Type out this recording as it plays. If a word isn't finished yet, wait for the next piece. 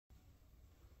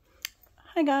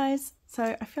Hi guys,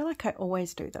 so I feel like I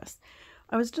always do this.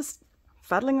 I was just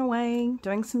fuddling away,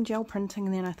 doing some gel printing,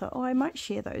 and then I thought, oh, I might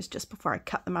share those just before I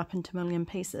cut them up into a million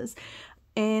pieces.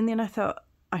 And then I thought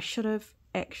I should have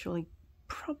actually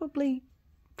probably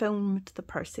filmed the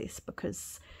process,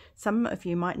 because some of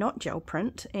you might not gel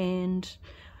print and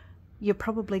you're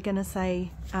probably going to say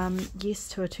yes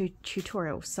to a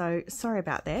tutorial. So sorry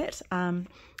about that.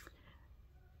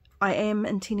 I am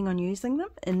intending on using them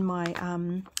in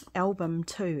my album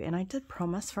too, and I did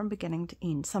promise from beginning to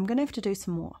end, so I'm going to have to do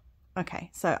some more.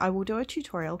 Okay, so I will do a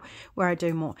tutorial where I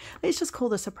do more. Let's just call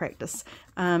this a practice.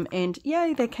 And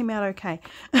yay, that came out okay.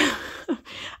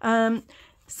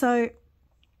 So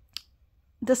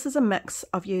this is a mix.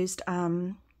 I've used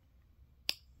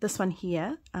this one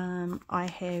here. I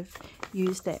have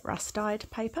used that rust dyed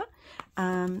paper,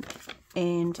 and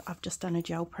I've just done a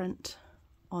gel print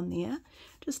on there,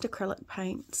 just acrylic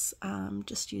paints,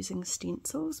 just using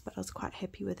stencils, but I was quite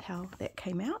happy with how that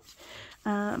came out.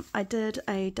 I did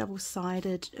a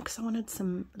double-sided because I wanted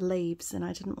some leaves and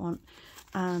I didn't want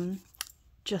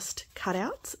just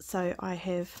cutouts, so I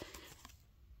have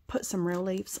put some real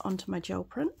leaves onto my gel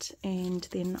print, and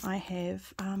then I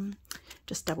have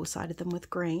just double-sided them with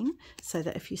green, so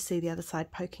that if you see the other side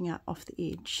poking out off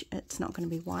the edge, it's not going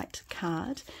to be white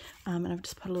card. And I've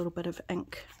just put a little bit of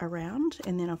ink around,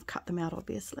 and then I've cut them out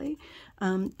obviously,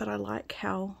 but I like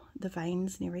how the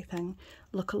veins and everything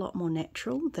look a lot more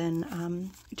natural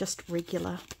than just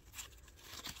regular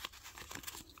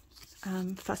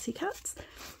fussy cuts.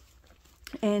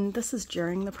 And this is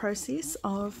during the process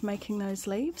of making those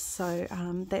leaves, so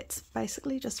that's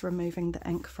basically just removing the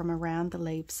ink from around the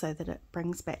leaves so that it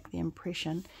brings back the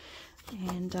impression.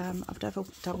 And I've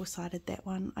double-sided that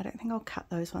one. I don't think I'll cut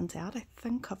those ones out. I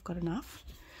think I've got enough,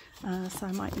 so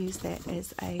I might use that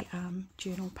as a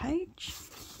journal page.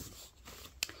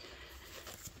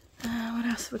 What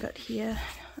else have we got here?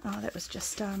 Oh, that was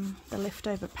just the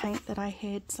leftover paint that I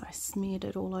had, so I smeared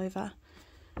it all over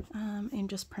and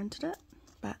just printed it.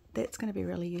 But that's going to be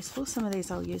really useful. Some of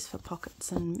these I'll use for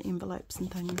pockets and envelopes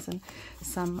and things, and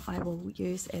some I will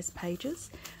use as pages.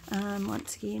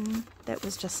 Once again, that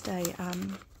was just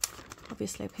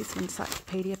obviously a piece of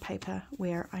encyclopedia paper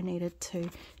where I needed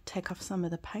to take off some of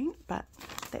the paint, but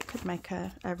that could make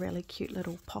a really cute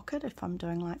little pocket if I'm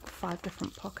doing like 5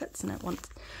 different pockets and I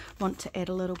want to add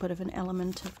a little bit of an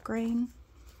element of green.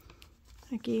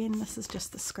 Again, this is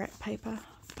just the scrap paper,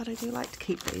 but I do like to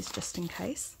keep these just in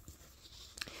case.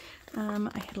 I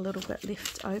had a little bit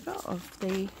left over of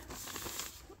the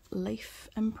leaf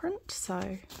imprint, so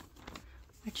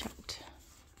I chucked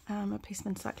a piece of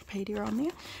encyclopedia on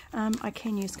there. I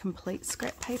can use complete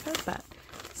scrap paper, but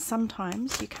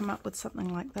sometimes you come up with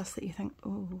something like this that you think,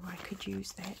 oh, I could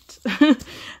use that.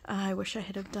 I wish I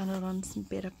had have done it on some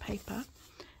better paper.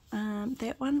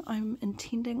 That one I'm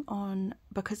intending on,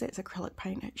 because that's acrylic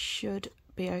paint, it should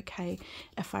be okay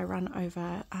if I run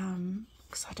over,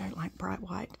 because I don't like bright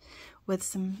white, with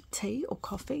some tea or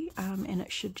coffee, and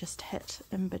it should just hit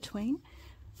in between.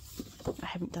 I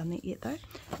haven't done that yet though.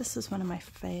 This is one of my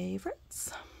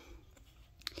favourites,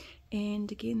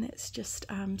 and again that's just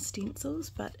stencils,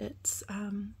 but it's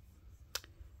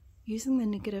using the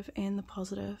negative and the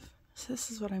positive. So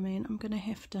this is what I mean. I'm gonna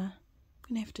have to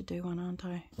do one, aren't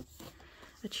I?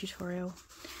 A tutorial.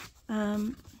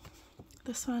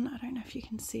 This one, I don't know if you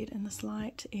can see it in this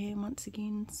light, and once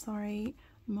again, sorry,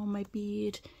 I'm on my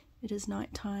bed, it is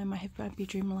night time, I have my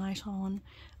bedroom light on,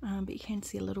 but you can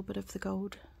see a little bit of the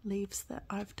gold leaves that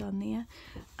I've done there,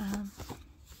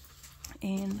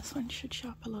 and this one should show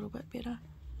up a little bit better,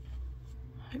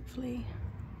 hopefully.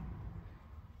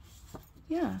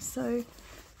 Yeah, so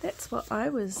that's what I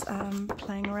was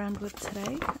playing around with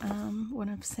today. One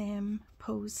of Sam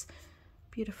Poole's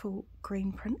beautiful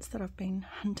green prints that I've been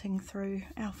hunting through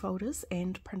our folders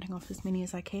and printing off as many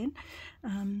as I can.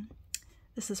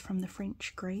 This is from the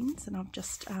French greens, and I've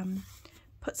just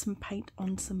put some paint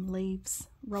on some leaves,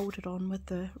 rolled it on with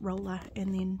the roller,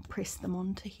 and then pressed them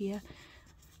onto here.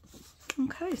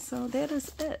 Okay, so that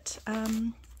is it.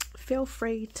 Feel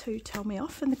free to tell me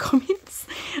off in the comments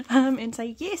and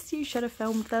say, yes, you should have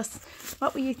filmed this.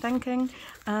 What were you thinking?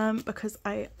 Because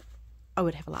I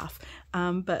would have a laugh,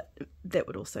 but that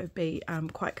would also be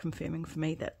quite confirming for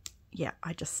me that, yeah,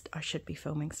 I should be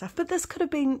filming stuff. But this could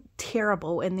have been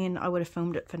terrible, and then I would have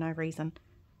filmed it for no reason.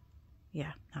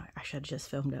 Yeah, no, I should have just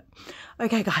filmed it.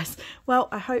 Okay, guys. Well,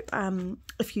 I hope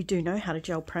if you do know how to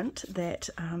gel print that,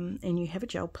 and you have a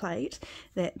gel plate,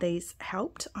 that these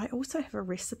helped. I also have a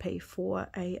recipe for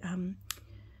a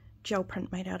gel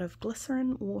print made out of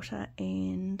glycerine, water,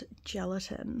 and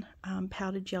gelatin,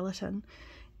 powdered gelatin.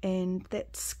 and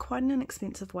that's quite an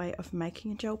inexpensive way of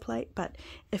making a gel plate, but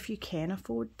if you can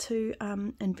afford to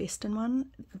invest in one,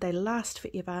 they last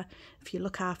forever if you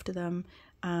look after them,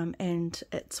 and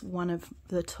it's one of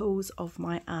the tools of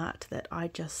my art that I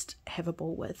just have a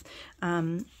ball with.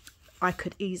 I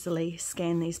could easily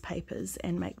scan these papers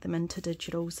and make them into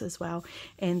digitals as well,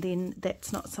 and then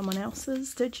that's not someone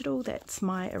else's digital, that's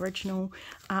my original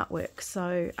artwork.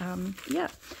 So yeah,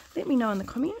 let me know in the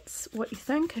comments what you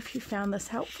think, if you found this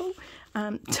helpful.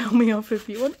 Tell me off if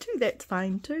you want to, that's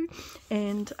fine too,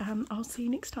 and I'll see you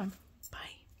next time.